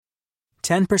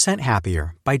10%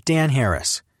 Happier by Dan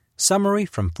Harris. Summary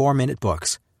from 4 Minute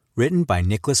Books. Written by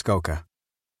Nicholas Goka.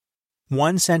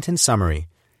 One-sentence summary.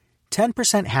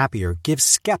 10% Happier gives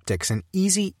skeptics an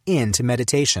easy in to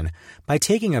meditation by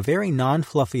taking a very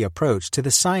non-fluffy approach to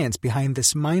the science behind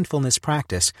this mindfulness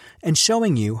practice and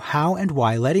showing you how and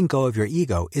why letting go of your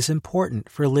ego is important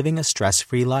for living a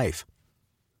stress-free life.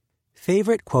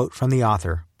 Favorite quote from the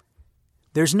author.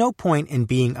 There's no point in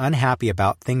being unhappy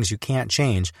about things you can't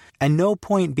change, and no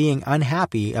point being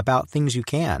unhappy about things you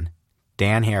can.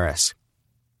 Dan Harris.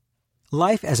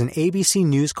 Life as an ABC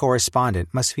News correspondent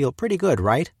must feel pretty good,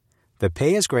 right? The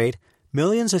pay is great,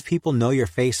 millions of people know your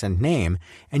face and name,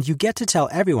 and you get to tell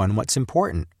everyone what's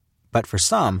important. But for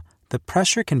some, the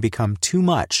pressure can become too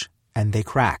much, and they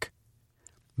crack.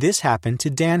 This happened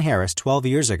to Dan Harris 12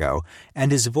 years ago,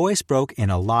 and his voice broke in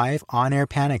a live, on-air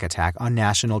panic attack on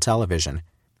national television.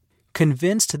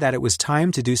 Convinced that it was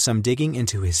time to do some digging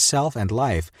into his self and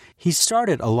life, he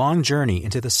started a long journey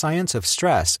into the science of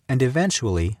stress and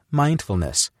eventually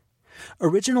mindfulness.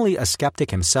 Originally a skeptic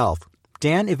himself,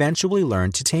 Dan eventually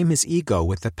learned to tame his ego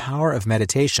with the power of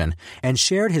meditation and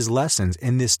shared his lessons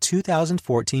in this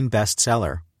 2014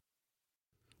 bestseller.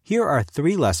 Here are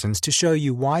 3 lessons to show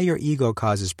you why your ego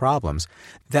causes problems,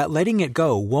 that letting it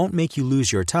go won't make you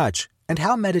lose your touch, and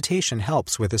how meditation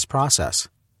helps with this process.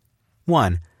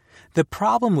 1. The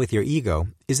problem with your ego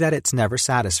is that it's never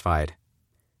satisfied.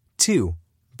 2.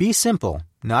 Be simple,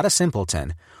 not a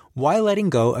simpleton. Why letting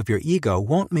go of your ego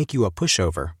won't make you a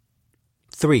pushover.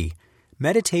 3.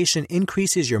 Meditation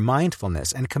increases your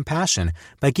mindfulness and compassion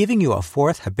by giving you a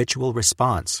 4th habitual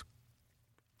response.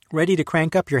 Ready to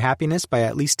crank up your happiness by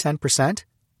at least 10%?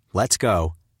 Let's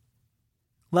go.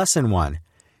 Lesson 1.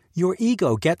 Your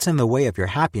ego gets in the way of your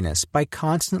happiness by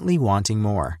constantly wanting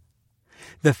more.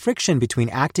 The friction between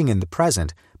acting in the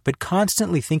present but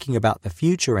constantly thinking about the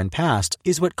future and past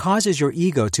is what causes your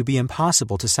ego to be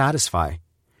impossible to satisfy.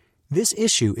 This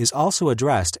issue is also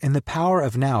addressed in The Power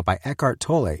of Now by Eckhart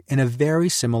Tolle in a very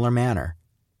similar manner.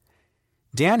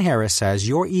 Dan Harris says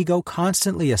your ego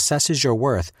constantly assesses your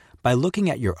worth by looking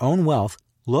at your own wealth,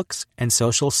 looks, and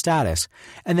social status,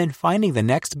 and then finding the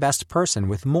next best person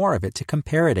with more of it to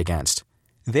compare it against.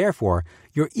 Therefore,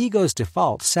 your ego's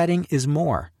default setting is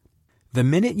more. The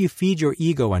minute you feed your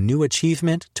ego a new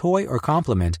achievement, toy, or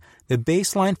compliment, the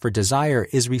baseline for desire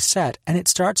is reset and it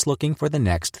starts looking for the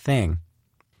next thing.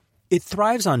 It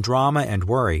thrives on drama and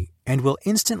worry, and will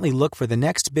instantly look for the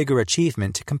next bigger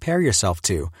achievement to compare yourself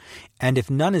to, and if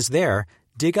none is there,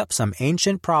 dig up some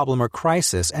ancient problem or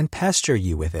crisis and pester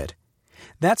you with it.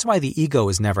 That's why the ego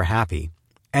is never happy,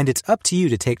 and it's up to you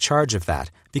to take charge of that,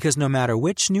 because no matter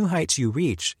which new heights you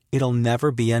reach, it'll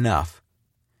never be enough.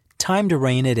 Time to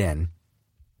rein it in.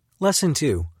 Lesson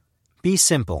 2. Be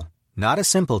simple, not a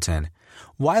simpleton.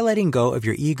 Why letting go of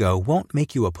your ego won't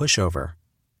make you a pushover.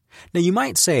 Now you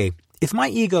might say, if my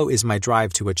ego is my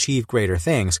drive to achieve greater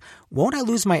things, won't I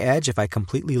lose my edge if I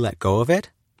completely let go of it?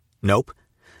 Nope.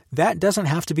 That doesn't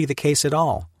have to be the case at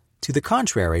all. To the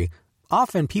contrary,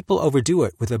 often people overdo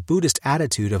it with a Buddhist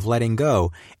attitude of letting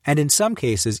go, and in some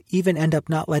cases even end up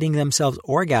not letting themselves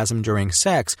orgasm during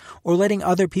sex or letting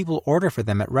other people order for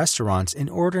them at restaurants in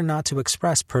order not to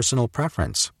express personal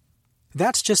preference.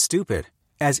 That's just stupid.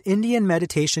 As Indian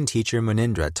meditation teacher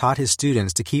Munindra taught his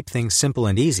students to keep things simple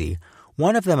and easy,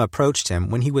 one of them approached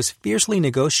him when he was fiercely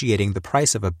negotiating the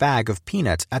price of a bag of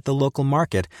peanuts at the local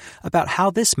market about how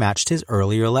this matched his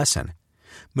earlier lesson.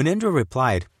 Munindra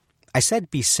replied, "I said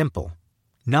be simple,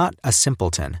 not a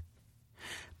simpleton."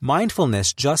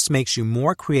 Mindfulness just makes you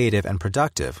more creative and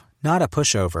productive, not a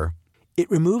pushover. It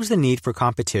removes the need for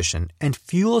competition and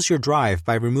fuels your drive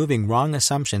by removing wrong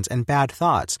assumptions and bad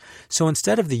thoughts, so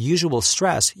instead of the usual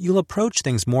stress, you'll approach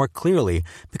things more clearly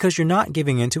because you're not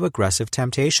giving in to aggressive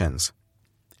temptations.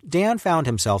 Dan found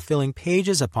himself filling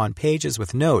pages upon pages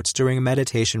with notes during a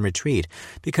meditation retreat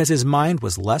because his mind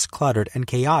was less cluttered and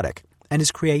chaotic, and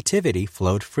his creativity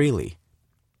flowed freely.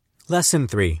 Lesson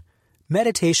 3.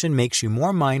 Meditation makes you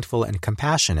more mindful and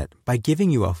compassionate by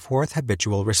giving you a 4th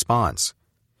habitual response.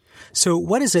 So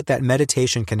what is it that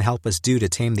meditation can help us do to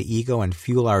tame the ego and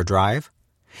fuel our drive?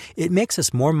 It makes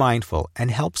us more mindful and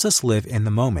helps us live in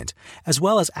the moment, as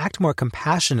well as act more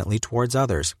compassionately towards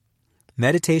others.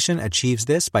 Meditation achieves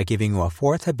this by giving you a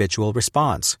 4th habitual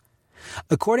response.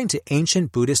 According to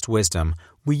ancient Buddhist wisdom,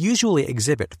 we usually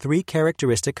exhibit 3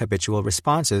 characteristic habitual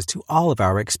responses to all of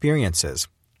our experiences.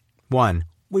 1.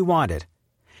 We want it.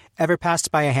 Ever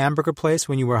passed by a hamburger place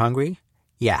when you were hungry?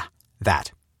 Yeah,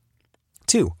 that.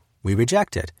 2. We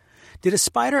reject it. Did a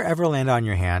spider ever land on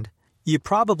your hand? You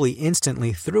probably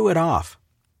instantly threw it off.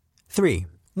 3.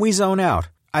 We zone out.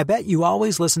 I bet you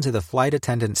always listen to the flight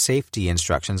attendant safety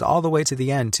instructions all the way to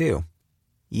the end, too.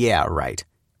 Yeah, right.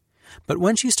 But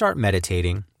once you start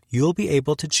meditating, you'll be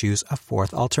able to choose a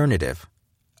fourth alternative: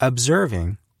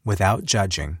 observing without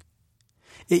judging.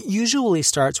 It usually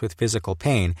starts with physical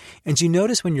pain, and you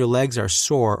notice when your legs are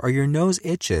sore or your nose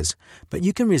itches, but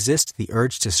you can resist the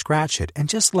urge to scratch it and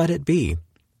just let it be.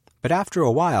 But after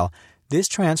a while, this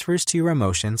transfers to your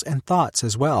emotions and thoughts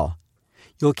as well.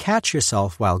 You'll catch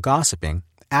yourself while gossiping,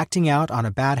 acting out on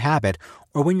a bad habit,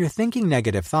 or when you're thinking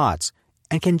negative thoughts,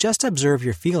 and can just observe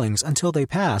your feelings until they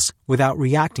pass without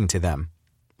reacting to them.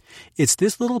 It's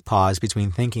this little pause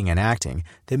between thinking and acting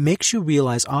that makes you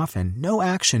realize often no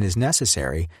action is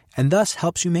necessary and thus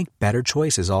helps you make better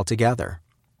choices altogether.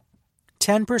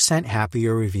 10%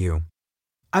 Happier Review.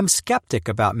 I'm skeptic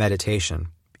about meditation.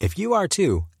 If you are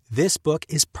too, this book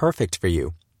is perfect for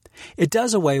you. It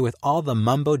does away with all the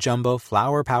mumbo-jumbo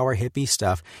flower power hippie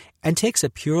stuff and takes a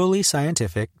purely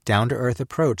scientific, down-to-earth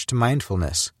approach to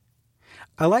mindfulness.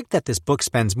 I like that this book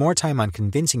spends more time on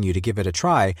convincing you to give it a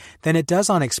try than it does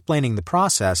on explaining the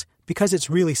process because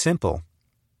it's really simple.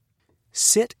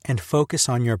 Sit and focus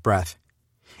on your breath.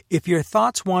 If your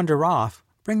thoughts wander off,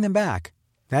 bring them back.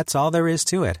 That's all there is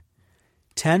to it.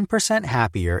 10%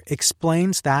 Happier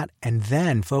explains that and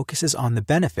then focuses on the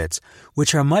benefits,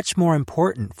 which are much more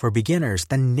important for beginners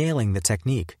than nailing the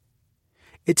technique.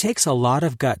 It takes a lot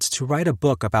of guts to write a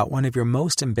book about one of your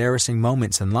most embarrassing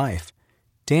moments in life.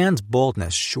 Dan's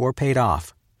boldness sure paid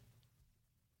off.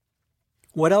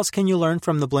 What else can you learn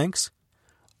from the Blinks?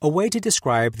 A way to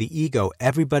describe the ego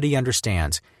everybody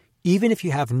understands, even if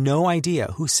you have no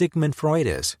idea who Sigmund Freud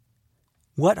is.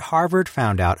 What Harvard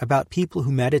found out about people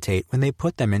who meditate when they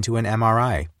put them into an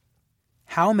MRI.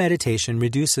 How meditation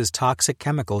reduces toxic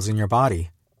chemicals in your body.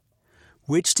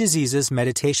 Which diseases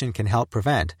meditation can help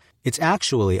prevent. It's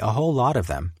actually a whole lot of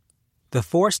them. The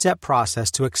 4-step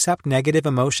process to accept negative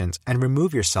emotions and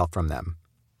remove yourself from them.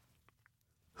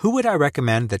 Who would I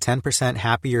recommend the 10%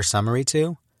 Happier summary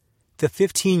to? The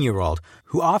 15-year-old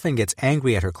who often gets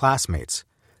angry at her classmates.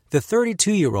 The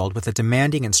 32-year-old with a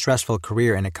demanding and stressful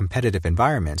career in a competitive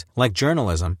environment, like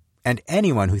journalism, and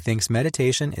anyone who thinks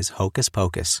meditation is hocus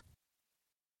pocus.